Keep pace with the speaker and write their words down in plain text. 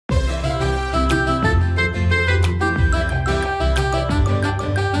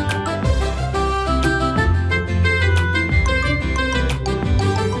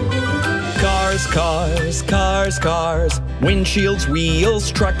Cars, cars, windshields,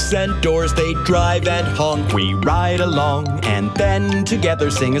 wheels, trucks and doors, they drive and honk. We ride along and then together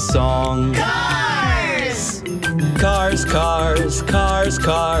sing a song. Cars! Cars, cars, cars,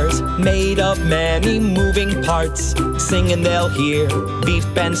 cars, made of many moving parts. Sing and they'll hear,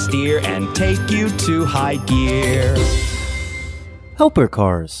 beep and steer, and take you to high gear. Helper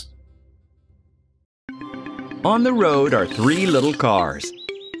cars. On the road are 3 little cars.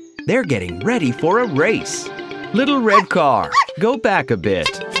 They're getting ready for a race. Little red car, go back a bit.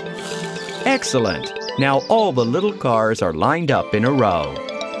 Excellent. Now all the little cars are lined up in a row.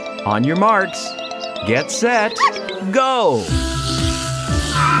 On your marks, get set, go!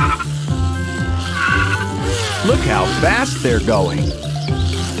 Look how fast they're going.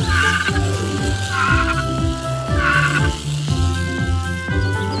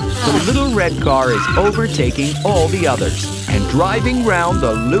 The little red car is overtaking all the others and driving round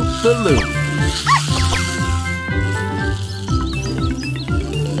the loop-the-loop.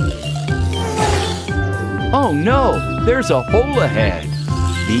 Oh no, there's a hole ahead.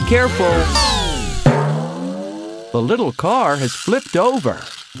 Be careful. The little car has flipped over.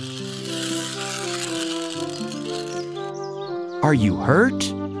 Are you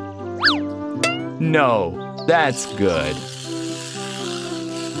hurt? No, that's good.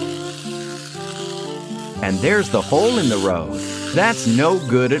 And there's the hole in the road. That's no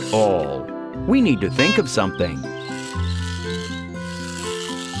good at all. We need to think of something.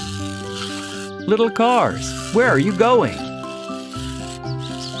 Little cars, where are you going?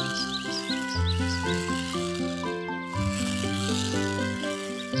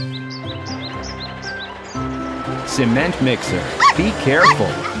 Cement mixer, be careful.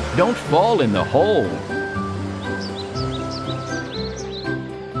 Don't fall in the hole.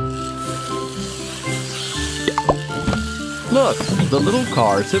 Look, the little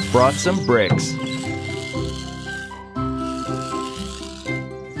cars have brought some bricks.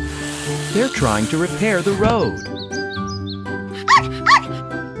 They're trying to repair the road.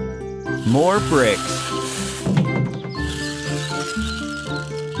 More bricks.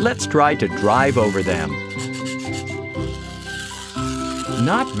 Let's try to drive over them.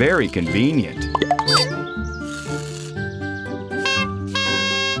 Not very convenient.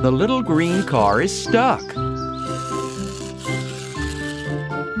 The little green car is stuck.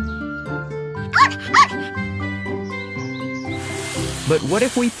 But what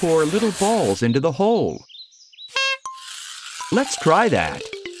if we pour little balls into the hole? Let's try that.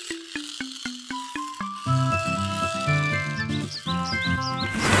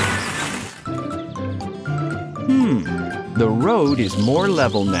 The road is more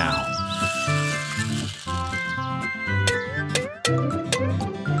level now.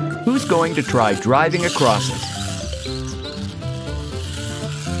 Who's going to try driving across it?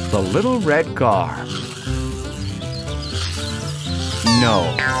 The little red car.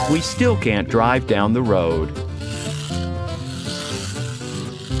 No, we still can't drive down the road.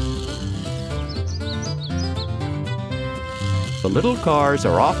 The little cars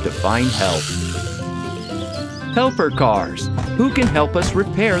are off to find help. Helper cars, who can help us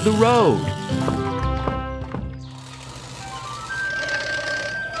repair the road?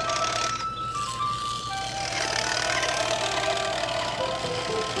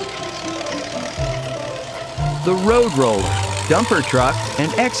 The road roller, dumper truck,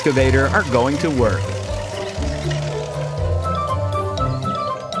 and excavator are going to work.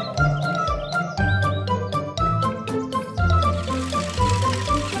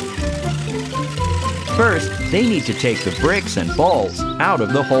 First, they need to take the bricks and balls out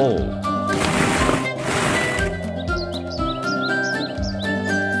of the hole.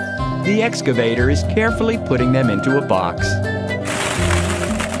 The excavator is carefully putting them into a box.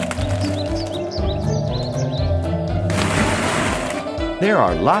 There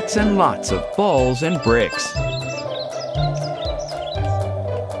are lots and lots of balls and bricks.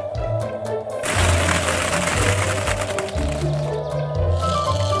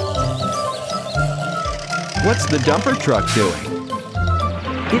 What's the dumper truck doing?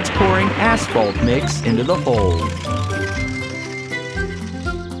 It's pouring asphalt mix into the hole.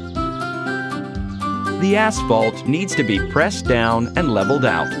 The asphalt needs to be pressed down and leveled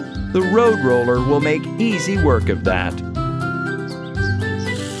out. The road roller will make easy work of that.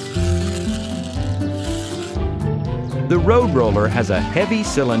 The road roller has a heavy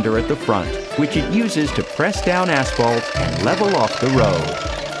cylinder at the front, which it uses to press down asphalt and level off the road.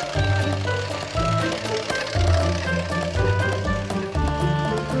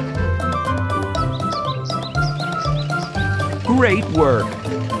 Great work!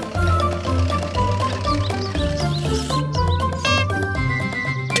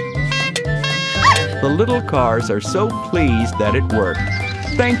 The little cars are so pleased that it worked.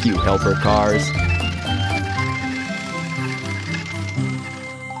 Thank you, helper cars.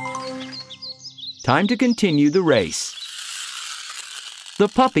 Time to continue the race. The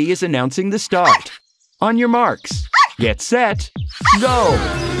puppy is announcing the start. On your marks, get set, go!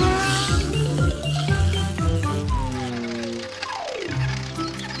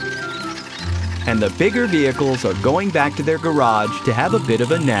 And the bigger vehicles are going back to their garage to have a bit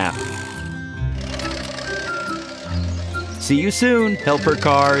of a nap. See you soon, helper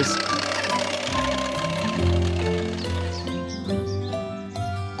cars.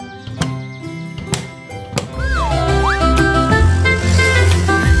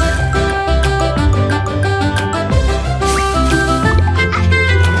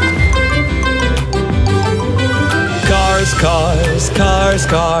 Cars, cars,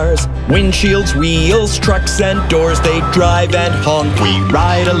 cars. Windshields, wheels, trucks and doors. They drive and honk. We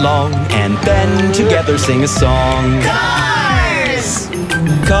ride along and then together sing a song. Cars!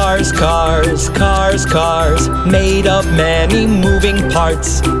 Cars, cars, cars, cars. Made of many moving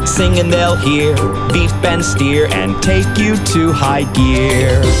parts. Sing and they'll hear, beep and steer, and take you to high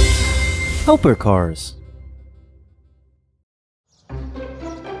gear. Helper cars.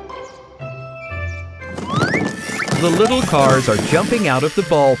 The little cars are jumping out of the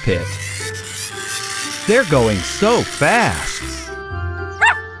ball pit. They're going so fast.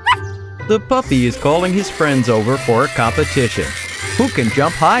 The puppy is calling his friends over for a competition. Who can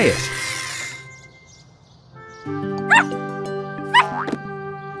jump highest?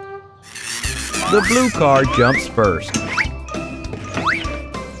 The blue car jumps first.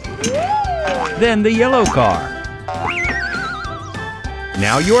 Then the yellow car.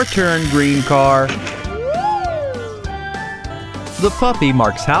 Now your turn, green car. The puppy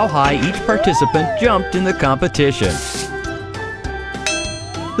marks how high each participant jumped in the competition.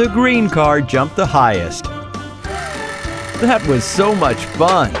 The green car jumped the highest. That was so much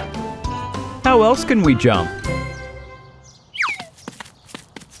fun! How else can we jump?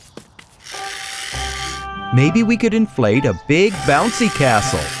 Maybe we could inflate a big bouncy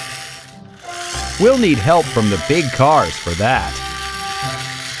castle. We'll need help from the big cars for that.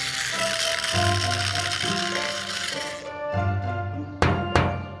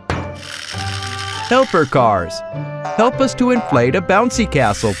 Helper cars, help us to inflate a bouncy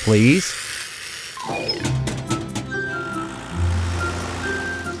castle, please.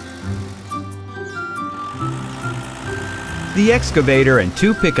 The excavator and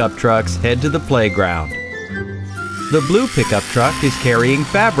 2 pickup trucks head to the playground. The blue pickup truck is carrying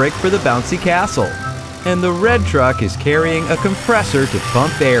fabric for the bouncy castle, and the red truck is carrying a compressor to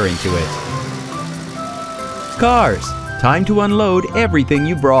pump air into it. Cars, time to unload everything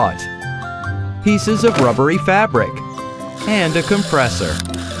you brought. Pieces of rubbery fabric, and a compressor.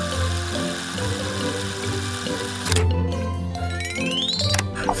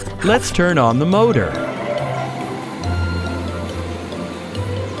 Let's turn on the motor.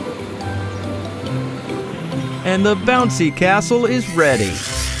 And the bouncy castle is ready.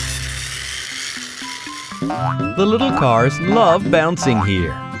 The little cars love bouncing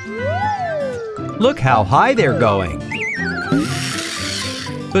here. Look how high they're going.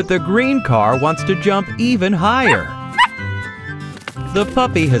 But the green car wants to jump even higher. The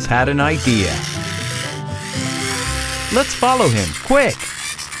puppy has had an idea. Let's follow him, quick!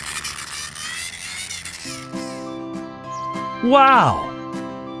 Wow!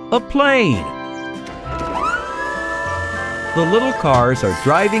 A plane! The little cars are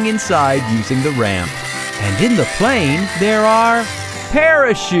driving inside using the ramp. And in the plane, there are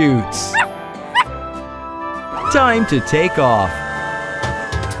parachutes! Time to take off.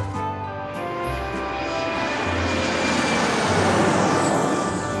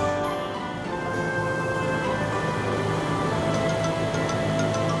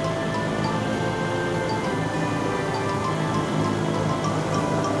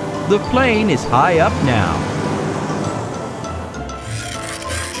 The plane is high up now.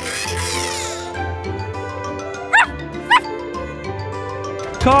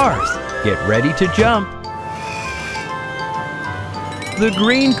 Cars, get ready to jump. The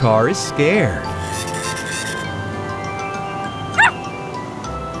green car is scared.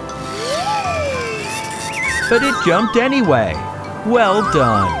 But it jumped anyway. Well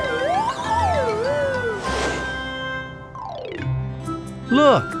done.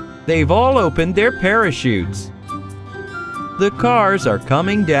 Look, they've all opened their parachutes. The cars are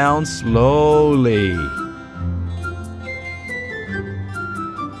coming down slowly.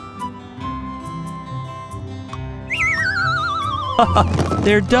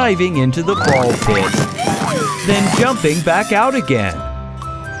 They're diving into the ball pit, then jumping back out again.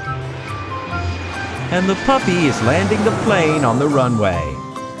 And the puppy is landing the plane on the runway.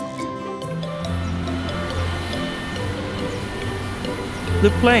 The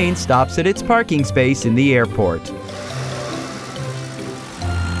plane stops at its parking space in the airport.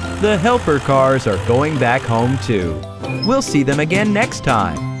 The helper cars are going back home too. We'll see them again next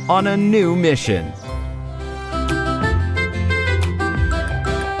time on a new mission.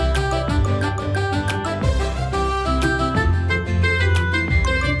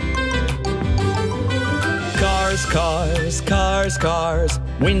 Cars, cars, cars,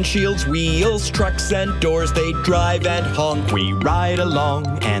 windshields, wheels, trucks and doors, they drive and honk. We ride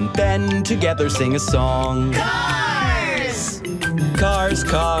along and then together sing a song. Cars! Cars,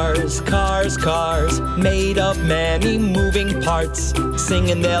 cars, cars, cars, made of many moving parts. Sing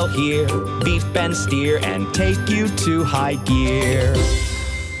and they'll hear, beep and steer, and take you to high gear.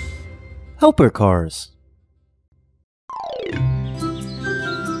 Helper cars.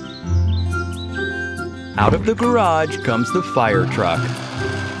 Out of the garage comes the fire truck.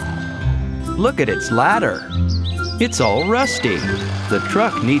 Look at its ladder. It's all rusty. The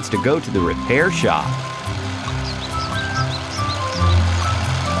truck needs to go to the repair shop.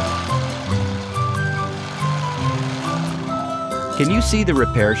 Can you see the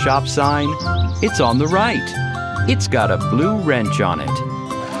repair shop sign? It's on the right. It's got a blue wrench on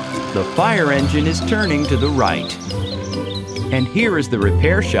it. The fire engine is turning to the right. And here is the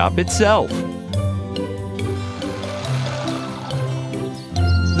repair shop itself.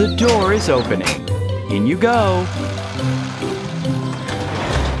 The door is opening. In you go.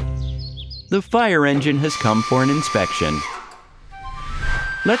 The fire engine has come for an inspection.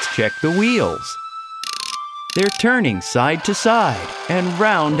 Let's check the wheels. They're turning side to side and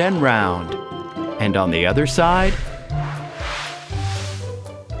round and round. And on the other side,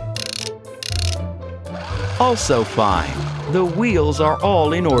 also fine. The wheels are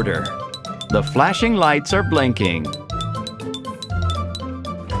all in order. The flashing lights are blinking.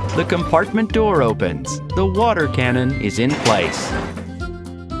 The compartment door opens. The water cannon is in place.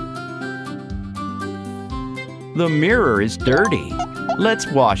 The mirror is dirty. Let's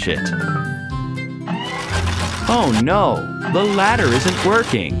wash it. Oh no, the ladder isn't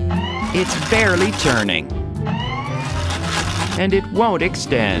working. It's barely turning. And it won't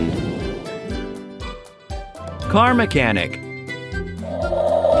extend. Car mechanic.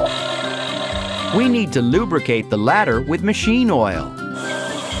 We need to lubricate the ladder with machine oil.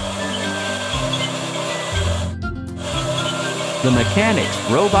 The mechanic's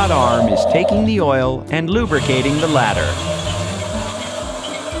robot arm is taking the oil and lubricating the ladder.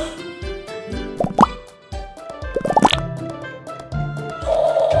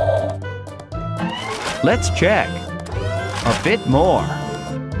 Let's check. A bit more.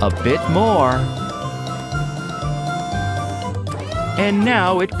 A bit more. And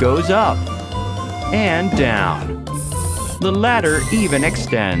now it goes up and down. The ladder even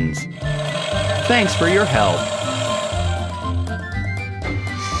extends. Thanks for your help.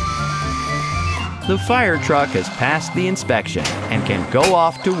 The fire truck has passed the inspection and can go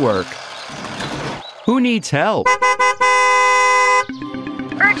off to work. Who needs help?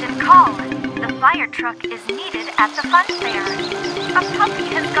 Urgent call. The fire truck is needed at the fun fair. A puppy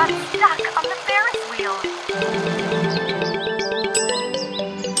has got stuck on the Ferris wheel.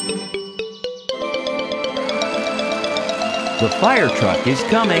 The fire truck is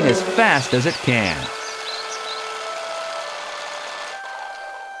coming as fast as it can.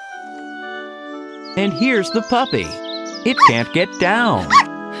 And here's the puppy. It can't get down.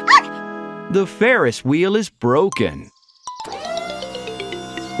 The Ferris wheel is broken.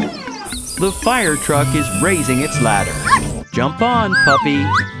 The fire truck is raising its ladder. Jump on, puppy.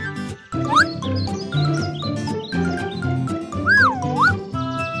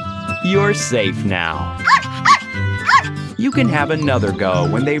 You're safe now. You can have another go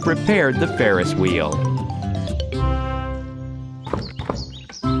when they've repaired the Ferris wheel.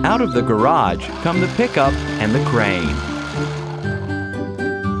 Out of the garage come the pickup and the crane.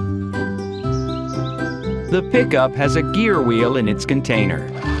 The pickup has a gear wheel in its container.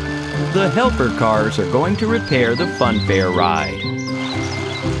 The helper cars are going to repair the fun fair ride.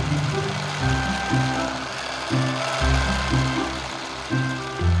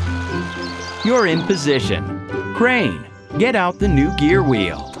 You're in position. Crane, get out the new gear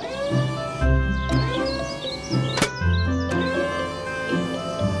wheel.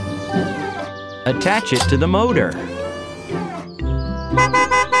 Attach it to the motor.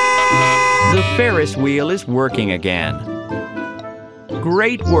 The Ferris wheel is working again.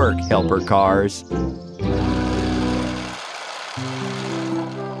 Great work, helper cars.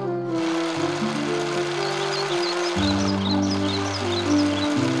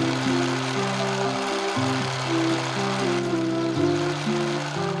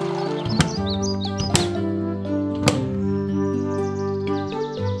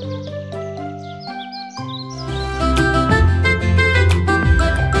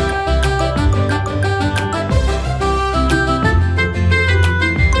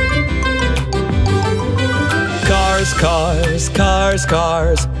 Cars, cars,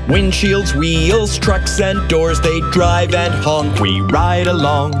 cars. Windshields, wheels, trucks and doors. They drive and honk. We ride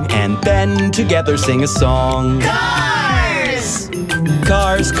along and then together sing a song. Cars!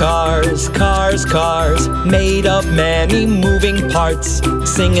 Cars, cars, cars, cars. Made of many moving parts.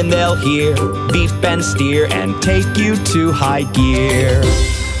 Sing and they'll hear, beep and steer, and take you to high gear.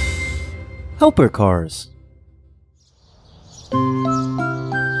 Helper cars.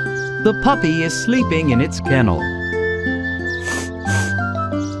 The puppy is sleeping in its kennel.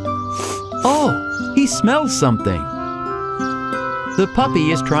 Oh, he smells something. The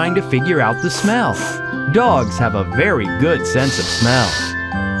puppy is trying to figure out the smell. Dogs have a very good sense of smell.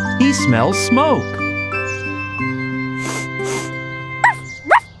 He smells smoke.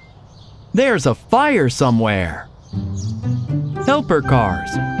 There's a fire somewhere. Helper cars,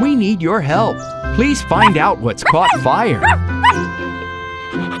 we need your help. Please find out what's caught fire.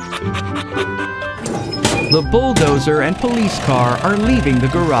 The bulldozer and police car are leaving the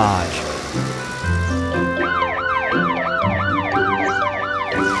garage.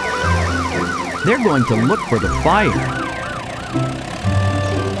 They're going to look for the fire.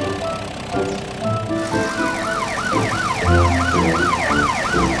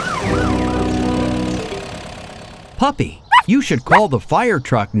 Puppy, you should call the fire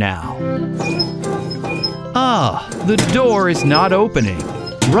truck now. Ah, the door is not opening.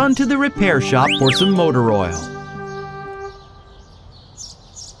 Run to the repair shop for some motor oil.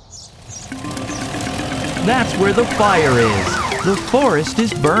 That's where the fire is. The forest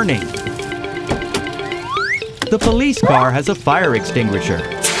is burning. The police car has a fire extinguisher.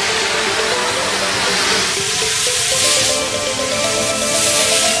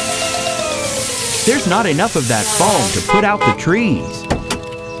 There's not enough of that foam to put out the trees.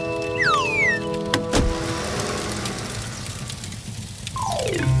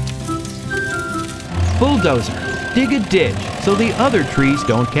 Bulldozer, dig a ditch so the other trees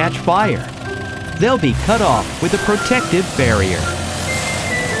don't catch fire. They'll be cut off with a protective barrier.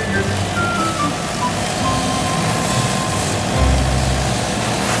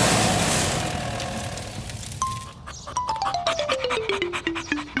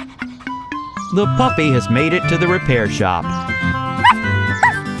 The puppy has made it to the repair shop.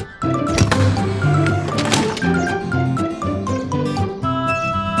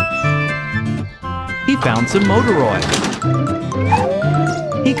 He found some motor oil.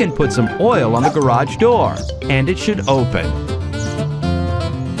 He can put some oil on the garage door, and it should open.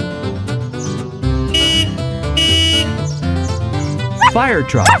 Fire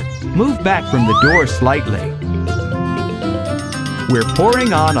truck, move back from the door slightly. We're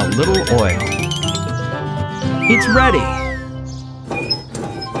pouring on a little oil. It's ready.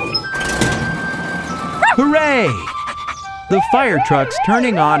 Hooray! The fire truck's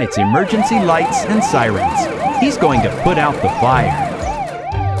turning on its emergency lights and sirens. He's going to put out the fire.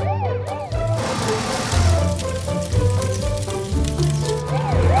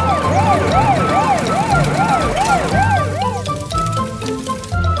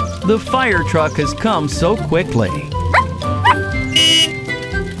 The fire truck has come so quickly.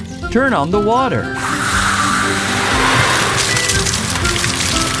 Turn on the water.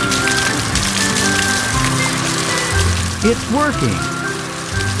 It's working.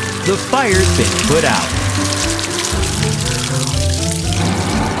 The fire's been put out.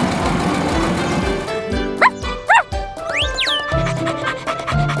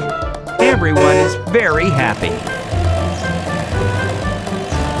 Everyone is very happy.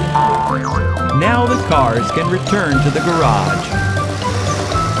 Now the cars can return to the garage.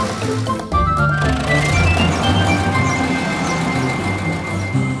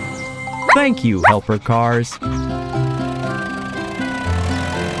 Thank you, helper cars.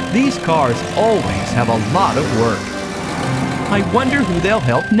 These cars always have a lot of work. I wonder who they'll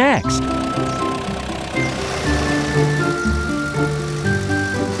help next.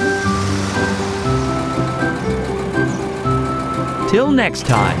 Till next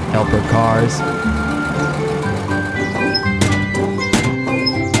time, helper cars.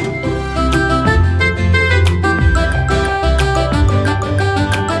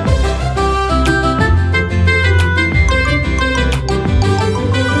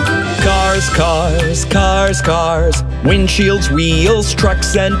 Cars, cars, cars. Windshields, wheels,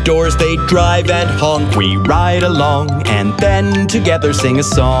 trucks and doors. They drive and honk. We ride along and then together sing a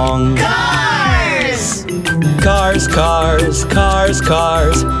song. Cars! Cars, cars, cars,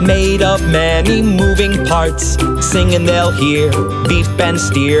 cars. Made of many moving parts. Sing and they'll hear, beep and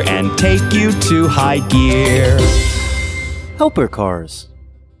steer, and take you to high gear. Helper cars.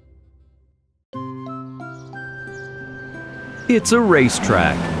 It's a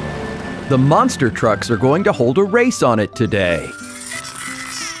racetrack. The monster trucks are going to hold a race on it today.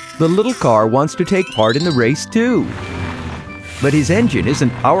 The little car wants to take part in the race too. But his engine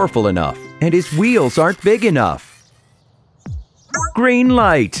isn't powerful enough, and his wheels aren't big enough. Green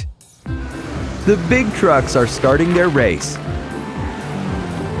light! The big trucks are starting their race.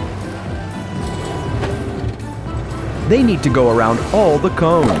 They need to go around all the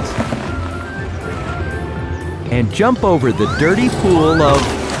cones and jump over the dirty pool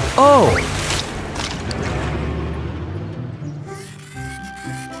of... Oh!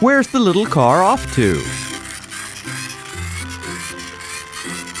 Where's the little car off to?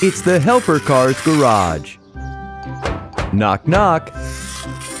 It's the helper car's garage. Knock, knock.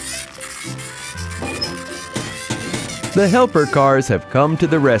 The helper cars have come to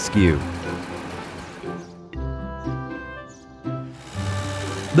the rescue.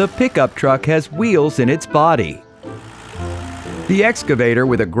 The pickup truck has wheels in its body. The excavator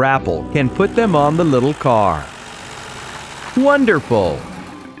with a grapple can put them on the little car. Wonderful!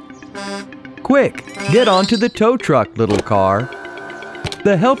 Quick, get onto the tow truck, little car.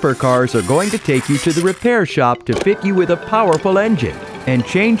 The helper cars are going to take you to the repair shop to fit you with a powerful engine and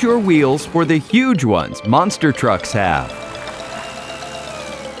change your wheels for the huge ones monster trucks have.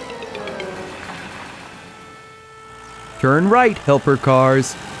 Turn right, helper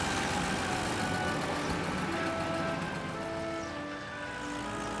cars.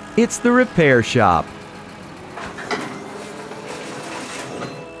 It's the repair shop.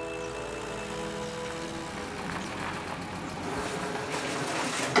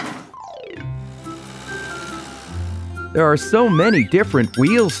 There are so many different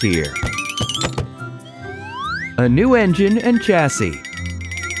wheels here. A new engine and chassis.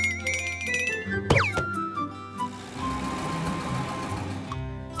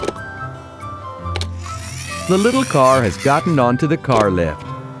 The little car has gotten onto the car lift.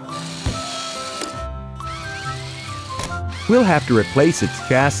 We'll have to replace its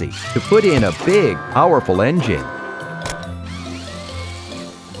chassis to put in a big, powerful engine.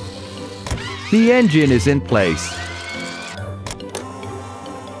 The engine is in place.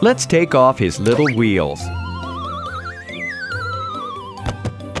 Let's take off his little wheels.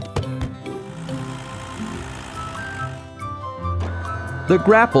 The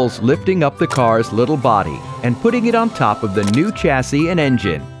grapple's lifting up the car's little body and putting it on top of the new chassis and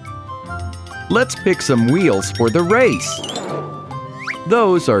engine. Let's pick some wheels for the race.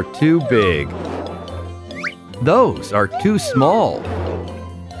 Those are too big. Those are too small.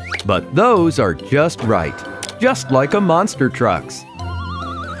 But those are just right, just like a monster truck's.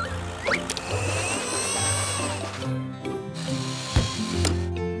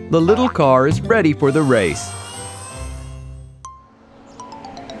 The little car is ready for the race.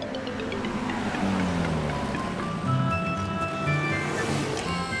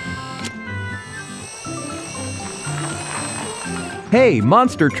 Hey,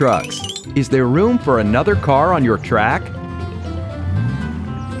 monster trucks! Is there room for another car on your track?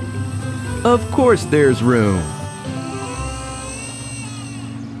 Of course there's room.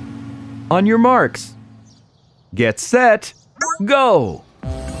 On your marks. Get set, go!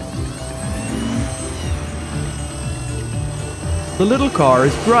 The little car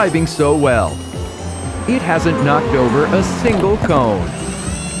is driving so well. It hasn't knocked over a single cone.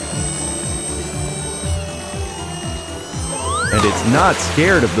 And it's not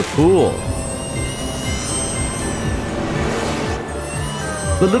scared of the pool.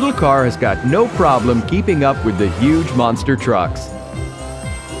 The little car has got no problem keeping up with the huge monster trucks.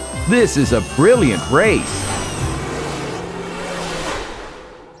 This is a brilliant race.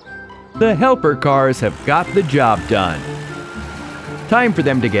 The helper cars have got the job done. Time for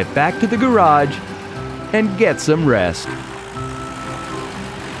them to get back to the garage and get some rest.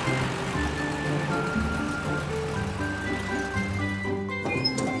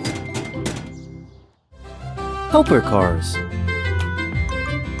 Helper cars.